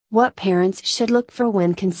What parents should look for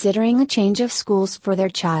when considering a change of schools for their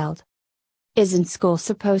child. Isn't school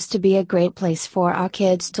supposed to be a great place for our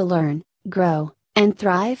kids to learn, grow, and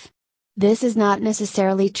thrive? This is not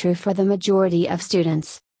necessarily true for the majority of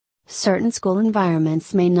students. Certain school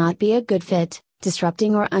environments may not be a good fit,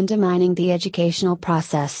 disrupting or undermining the educational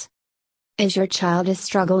process. Is your child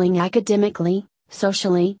struggling academically,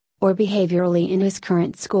 socially, or behaviorally in his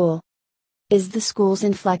current school? Is the school's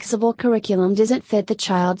inflexible curriculum doesn't fit the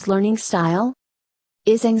child's learning style?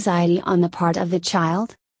 Is anxiety on the part of the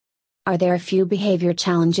child? Are there a few behavior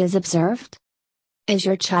challenges observed? Is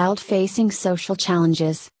your child facing social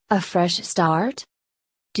challenges, a fresh start?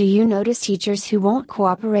 Do you notice teachers who won't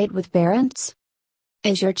cooperate with parents?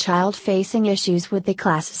 Is your child facing issues with the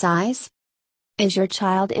class size? Is your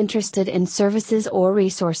child interested in services or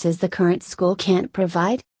resources the current school can't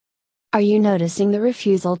provide? Are you noticing the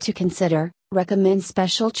refusal to consider, recommend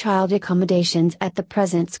special child accommodations at the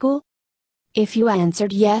present school? If you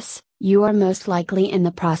answered yes, you are most likely in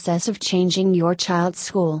the process of changing your child's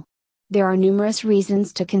school. There are numerous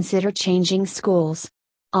reasons to consider changing schools.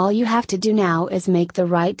 All you have to do now is make the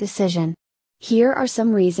right decision. Here are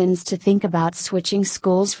some reasons to think about switching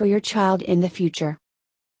schools for your child in the future.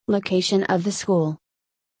 Location of the school.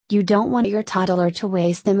 You don't want your toddler to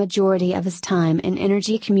waste the majority of his time and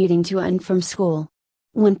energy commuting to and from school.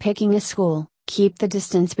 When picking a school, keep the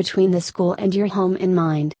distance between the school and your home in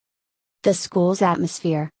mind. The school's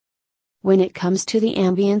atmosphere. When it comes to the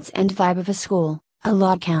ambience and vibe of a school, a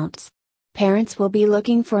lot counts. Parents will be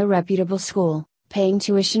looking for a reputable school, paying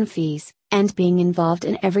tuition fees, and being involved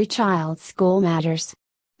in every child's school matters.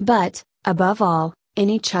 But, above all,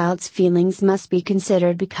 any child's feelings must be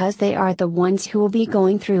considered because they are the ones who will be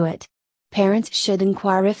going through it. Parents should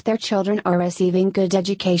inquire if their children are receiving good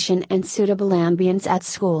education and suitable ambience at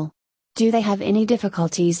school. Do they have any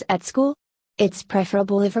difficulties at school? It's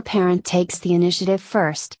preferable if a parent takes the initiative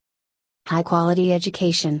first. High quality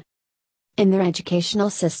education. In their educational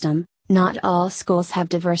system, not all schools have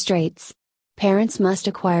diverse rates. Parents must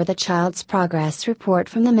acquire the child's progress report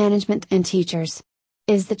from the management and teachers.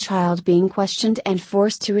 Is the child being questioned and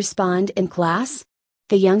forced to respond in class?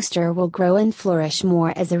 The youngster will grow and flourish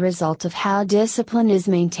more as a result of how discipline is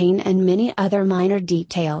maintained and many other minor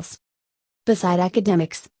details. Beside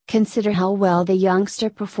academics, consider how well the youngster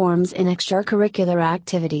performs in extracurricular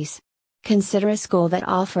activities. Consider a school that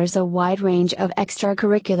offers a wide range of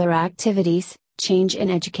extracurricular activities, change in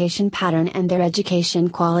education pattern and their education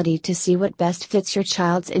quality to see what best fits your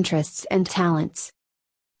child's interests and talents.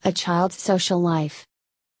 A child's social life.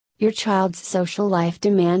 Your child's social life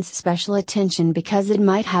demands special attention because it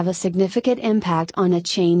might have a significant impact on a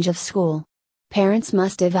change of school. Parents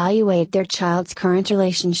must evaluate their child's current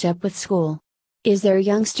relationship with school. Is their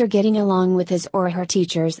youngster getting along with his or her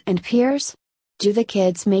teachers and peers? Do the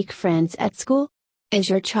kids make friends at school? Is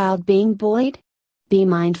your child being bullied? Be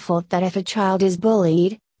mindful that if a child is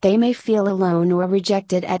bullied, they may feel alone or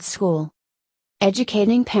rejected at school.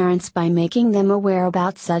 Educating parents by making them aware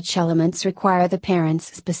about such elements require the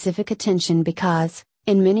parents' specific attention because,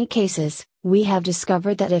 in many cases, we have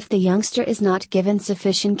discovered that if the youngster is not given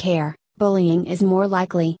sufficient care, bullying is more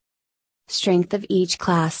likely. Strength of each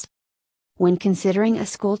class. When considering a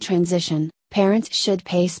school transition, parents should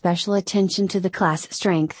pay special attention to the class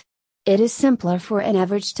strength. It is simpler for an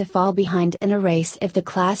average to fall behind in a race if the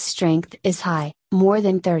class strength is high, more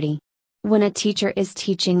than 30. When a teacher is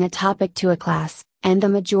teaching a topic to a class, and the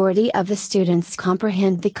majority of the students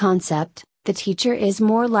comprehend the concept, the teacher is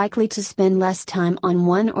more likely to spend less time on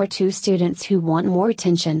one or two students who want more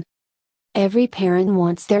attention. Every parent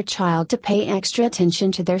wants their child to pay extra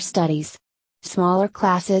attention to their studies. Smaller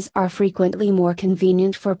classes are frequently more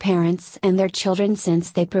convenient for parents and their children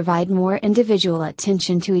since they provide more individual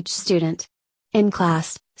attention to each student. In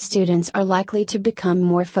class, students are likely to become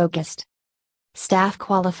more focused. Staff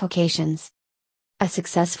qualifications. A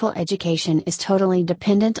successful education is totally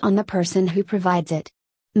dependent on the person who provides it.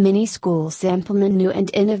 Many schools implement new and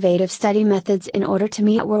innovative study methods in order to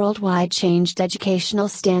meet worldwide changed educational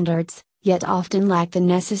standards, yet often lack the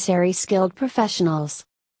necessary skilled professionals.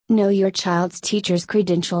 Know your child's teacher's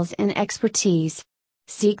credentials and expertise.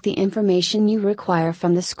 Seek the information you require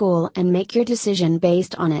from the school and make your decision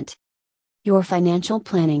based on it. Your financial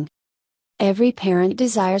planning. Every parent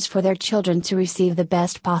desires for their children to receive the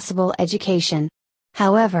best possible education.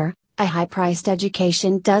 However, a high-priced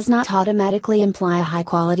education does not automatically imply a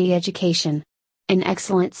high-quality education. An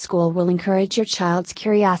excellent school will encourage your child's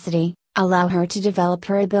curiosity, allow her to develop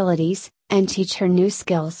her abilities, and teach her new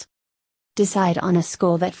skills. Decide on a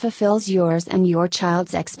school that fulfills yours and your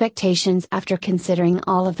child's expectations after considering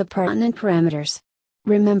all of the pertinent parameters.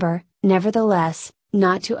 Remember, nevertheless,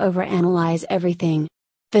 Not to overanalyze everything.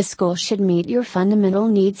 The school should meet your fundamental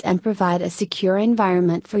needs and provide a secure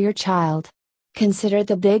environment for your child. Consider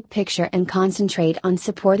the big picture and concentrate on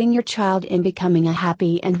supporting your child in becoming a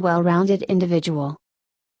happy and well-rounded individual.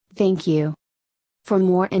 Thank you. For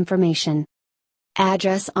more information.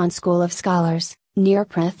 Address on School of Scholars, near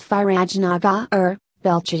Prithvirajnagar,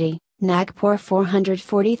 Belchedi, Nagpur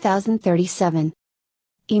 440037.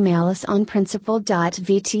 Email us on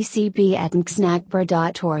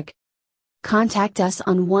principal.vtcb@nagpur.org. Contact us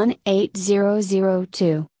on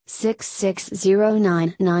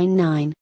 1-8002-660999.